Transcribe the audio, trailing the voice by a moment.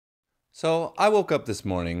So I woke up this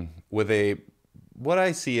morning with what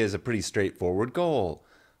I see as a pretty straightforward goal.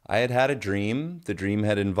 I had had a dream. The dream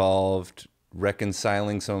had involved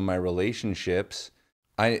reconciling some of my relationships.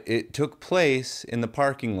 It took place in the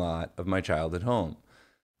parking lot of my childhood home.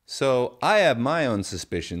 So I have my own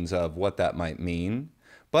suspicions of what that might mean,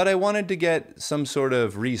 but I wanted to get some sort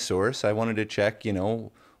of resource. I wanted to check,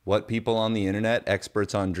 what people on the internet,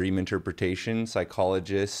 experts on dream interpretation,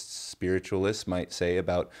 psychologists, spiritualists might say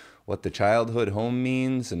about what the childhood home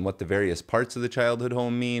means and what the various parts of the childhood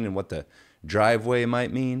home mean and what the driveway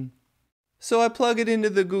might mean. So I plug it into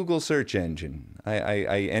the Google search engine.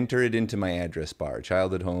 I enter it into my address bar,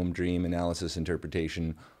 childhood home, dream, analysis,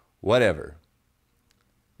 interpretation, whatever.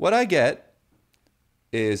 What I get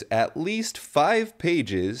is at least 5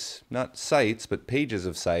 pages, not sites, but pages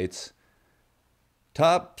of sites.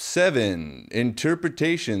 Top 7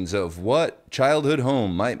 interpretations of what childhood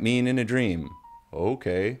home might mean in a dream.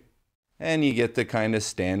 Okay. And you get the kind of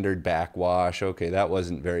standard backwash. Okay, that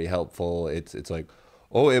wasn't very helpful. It's like,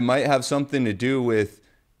 oh, it might have something to do with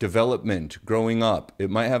development, growing up. It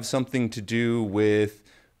might have something to do with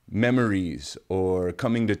memories or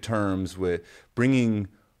coming to terms with bringing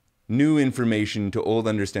new information to old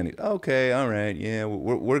understanding. Okay, all right, yeah,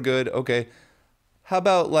 we're good. Okay. How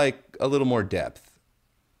about like a little more depth?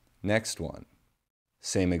 Next one.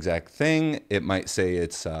 Same exact thing. It might say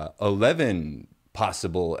it's 11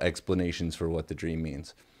 possible explanations for what the dream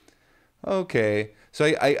means. Okay,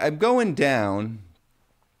 so I'm going down,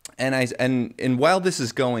 and while this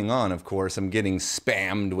is going on, of course, I'm getting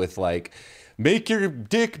spammed with like, make your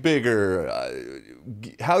dick bigger,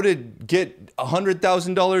 how to get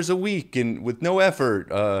 $100,000 a week and with no effort.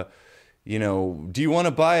 Do you want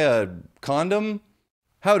to buy a condom?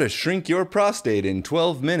 How to shrink your prostate in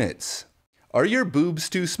 12 minutes. Are your boobs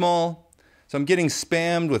too small? So I'm getting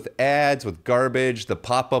spammed with ads, with garbage, the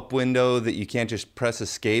pop-up window that you can't just press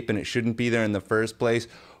escape and it shouldn't be there in the first place.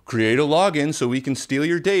 Create a login so we can steal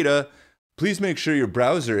your data. Please make sure your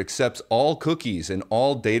browser accepts all cookies and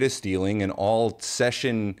all data stealing and all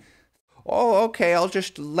session. Oh, okay, I'll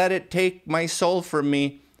just let it take my soul from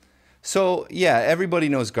me. So yeah, everybody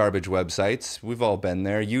knows garbage websites. We've all been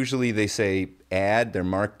there. Usually they say ad, they're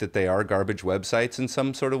marked that they are garbage websites in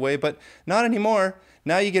some sort of way, but not anymore.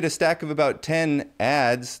 Now you get a stack of about 10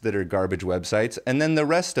 ads that are garbage websites, and then the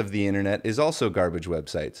rest of the internet is also garbage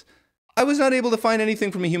websites. I was not able to find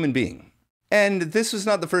anything from a human being. And this was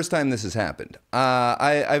not the first time this has happened.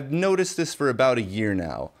 I've noticed this for about a year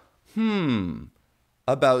now.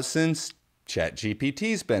 About since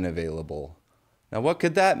ChatGPT's been available. Now, what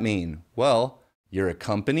could that mean? Well, you're a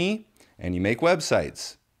company and you make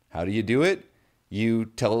websites. How do you do it? You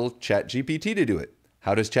tell ChatGPT to do it.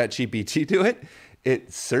 How does ChatGPT do it?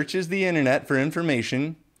 It searches the internet for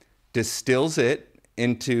information, distills it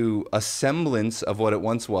into a semblance of what it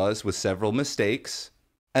once was with several mistakes,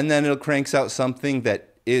 and then it cranks out something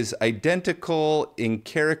that is identical in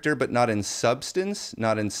character but not in substance,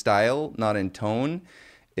 not in style, not in tone.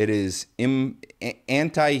 It is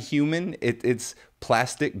anti-human. It's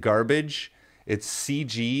plastic garbage. It's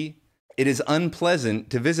CG. It is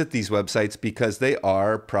unpleasant to visit these websites because they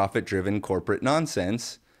are profit-driven corporate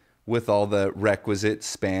nonsense with all the requisite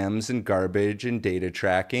spams and garbage and data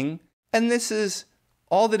tracking. And this is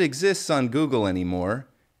all that exists on Google anymore.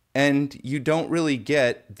 And you don't really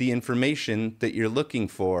get the information that you're looking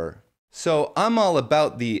for. So I'm all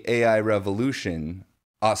about the AI revolution.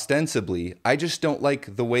 Ostensibly, I just don't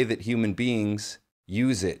like the way that human beings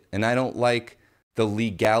use it. And I don't like the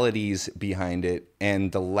legalities behind it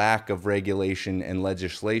and the lack of regulation and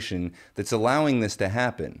legislation that's allowing this to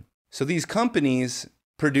happen. So these companies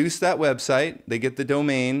produce that website, they get the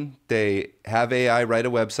domain, they have AI write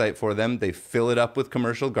a website for them, they fill it up with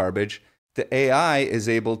commercial garbage. The AI is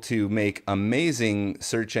able to make amazing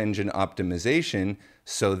search engine optimization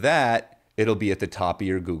so that it'll be at the top of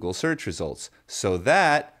your Google search results, so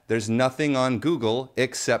that there's nothing on Google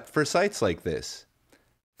except for sites like this.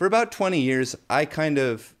 For about 20 years, I kind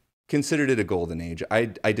of considered it a golden age. I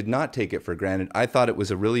did not take it for granted. I thought it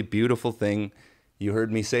was a really beautiful thing. You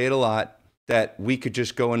heard me say it a lot, that we could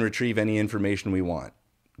just go and retrieve any information we want.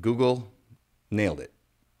 Google nailed it.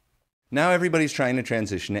 Now everybody's trying to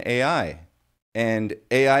transition to AI, and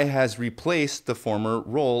AI has replaced the former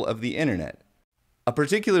role of the internet. A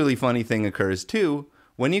particularly funny thing occurs too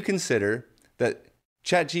when you consider that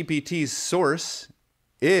ChatGPT's source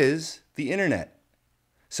is the internet.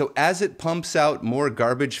 So as it pumps out more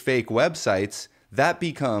garbage fake websites, that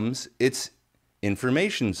becomes its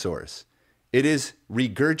information source. It is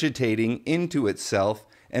regurgitating into itself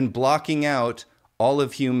and blocking out all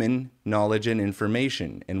of human knowledge and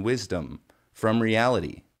information and wisdom from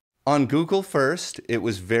reality. On Google first, it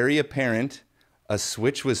was very apparent a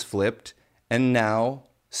switch was flipped, and now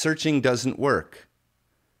searching doesn't work.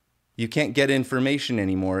 You can't get information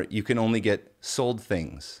anymore. You can only get sold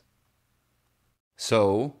things.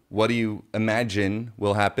 So, what do you imagine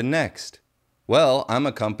will happen next? Well, I'm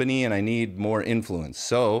a company and I need more influence.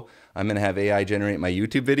 So, I'm going to have AI generate my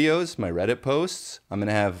YouTube videos, my Reddit posts. I'm going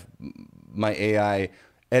to have my AI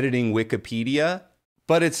editing Wikipedia.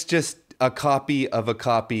 But it's just a copy of a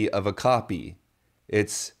copy of a copy.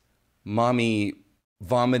 It's mommy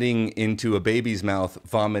vomiting into a baby's mouth,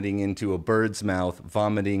 vomiting into a bird's mouth,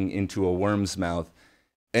 vomiting into a worm's mouth,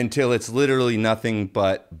 until it's literally nothing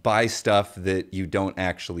but buy stuff that you don't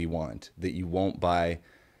actually want, that you won't buy.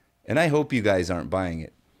 And I hope you guys aren't buying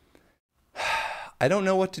it. I don't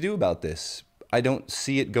know what to do about this. I don't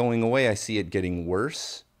see it going away. I see it getting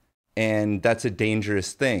worse. And that's a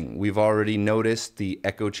dangerous thing. We've already noticed the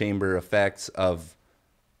echo chamber effects of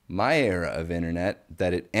my era of internet,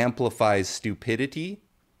 that it amplifies stupidity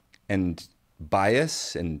and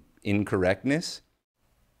bias and incorrectness.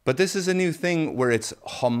 But this is a new thing where it's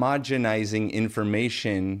homogenizing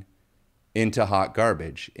information into hot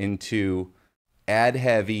garbage, into ad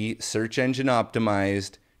heavy, search engine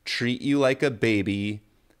optimized, treat you like a baby,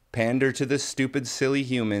 pander to the stupid, silly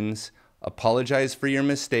humans, apologize for your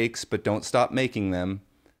mistakes, but don't stop making them.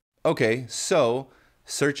 Okay, so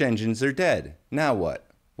search engines are dead. Now what?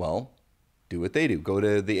 Well, do what they do. Go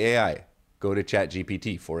to the AI. Go to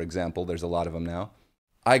ChatGPT, for example. There's a lot of them now.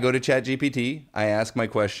 I go to ChatGPT. I ask my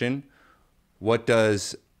question, what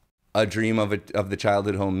does a dream of the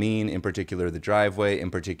childhood home mean, in particular the driveway, in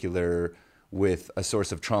particular with a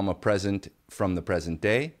source of trauma present from the present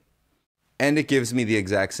day? And it gives me the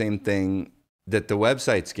exact same thing that the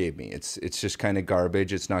websites gave me. It's just kind of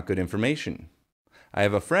garbage. It's not good information. I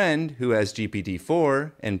have a friend who has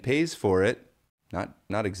GPT-4 and pays for it.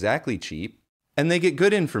 Not exactly cheap, and they get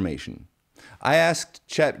good information. I asked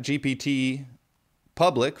ChatGPT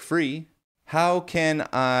public, free, how can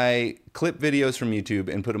I clip videos from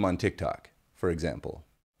YouTube and put them on TikTok, for example?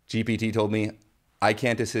 GPT told me, I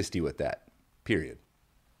can't assist you with that, period.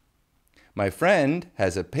 My friend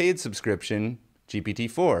has a paid subscription,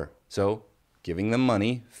 GPT-4, so giving them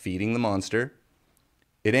money, feeding the monster.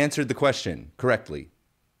 It answered the question correctly.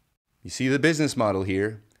 You see the business model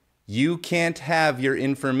here? You can't have your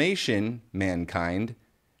information, mankind,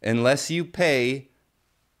 unless you pay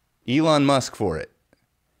Elon Musk for it.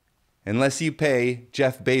 Unless you pay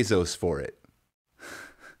Jeff Bezos for it.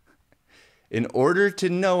 In order to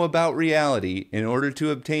know about reality, in order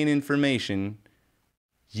to obtain information,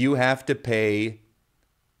 you have to pay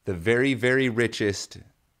the very, very richest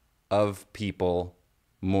of people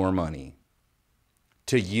more money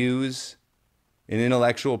to use an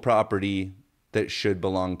intellectual property that should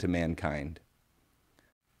belong to mankind.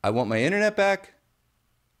 I want my internet back.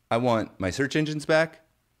 I want my search engines back.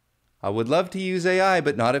 I would love to use AI,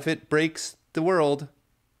 but not if it breaks the world.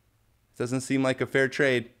 It doesn't seem like a fair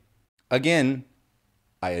trade. Again,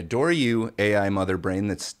 I adore you, AI mother brain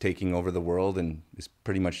that's taking over the world and is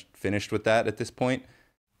pretty much finished with that at this point.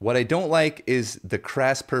 What I don't like is the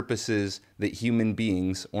crass purposes that human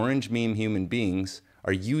beings, orange meme human beings,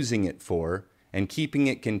 are using it for, and keeping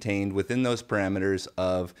it contained within those parameters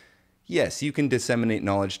of, yes, you can disseminate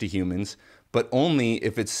knowledge to humans, but only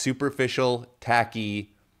if it's superficial,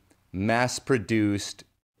 tacky, mass-produced,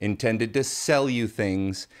 intended to sell you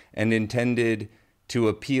things, and intended to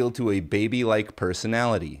appeal to a baby-like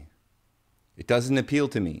personality. It doesn't appeal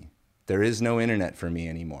to me. There is no internet for me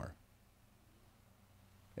anymore.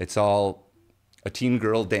 It's all a teen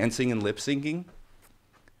girl dancing and lip-syncing,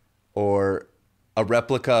 or a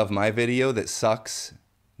replica of my video that sucks,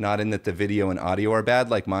 not in that the video and audio are bad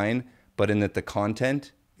like mine, but in that the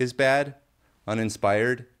content is bad,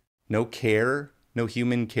 uninspired, no care, no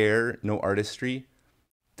human care, no artistry.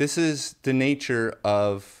 This is the nature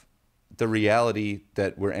of the reality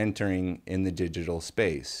that we're entering in the digital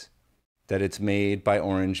space, that it's made by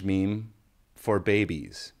Orange Meme for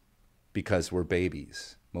babies, because we're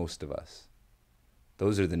babies, most of us.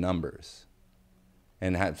 Those are the numbers.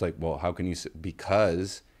 And it's like, well, how can you?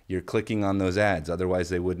 Because you're clicking on those ads, otherwise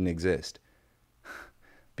they wouldn't exist.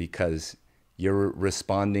 Because you're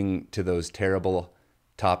responding to those terrible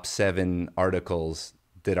top 7 articles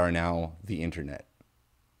that are now the internet,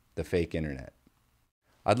 the fake internet.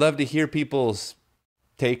 I'd love to hear people's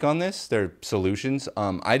take on this, their solutions.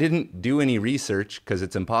 I didn't do any research because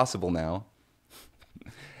it's impossible now.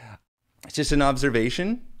 It's just an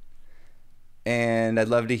observation. And I'd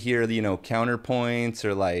love to hear, counterpoints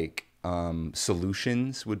or like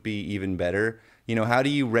solutions would be even better. How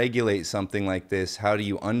do you regulate something like this? How do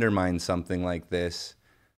you undermine something like this?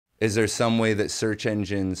 Is there some way that search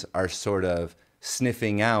engines are sort of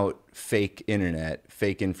sniffing out fake internet,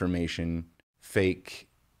 fake information, fake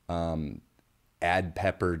ad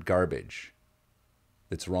peppered garbage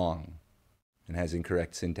that's wrong and has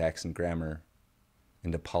incorrect syntax and grammar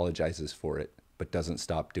and apologizes for it, but doesn't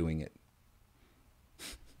stop doing it?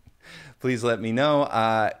 Please let me know.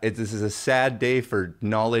 This is a sad day for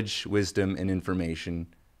knowledge, wisdom, and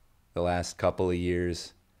information the last couple of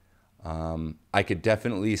years. I could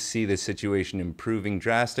definitely see the situation improving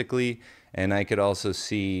drastically, and I could also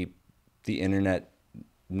see the internet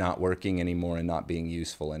not working anymore and not being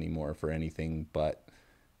useful anymore for anything but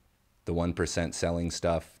the 1% selling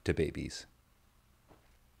stuff to babies.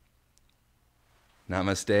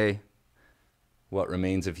 Namaste. What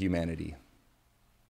remains of humanity?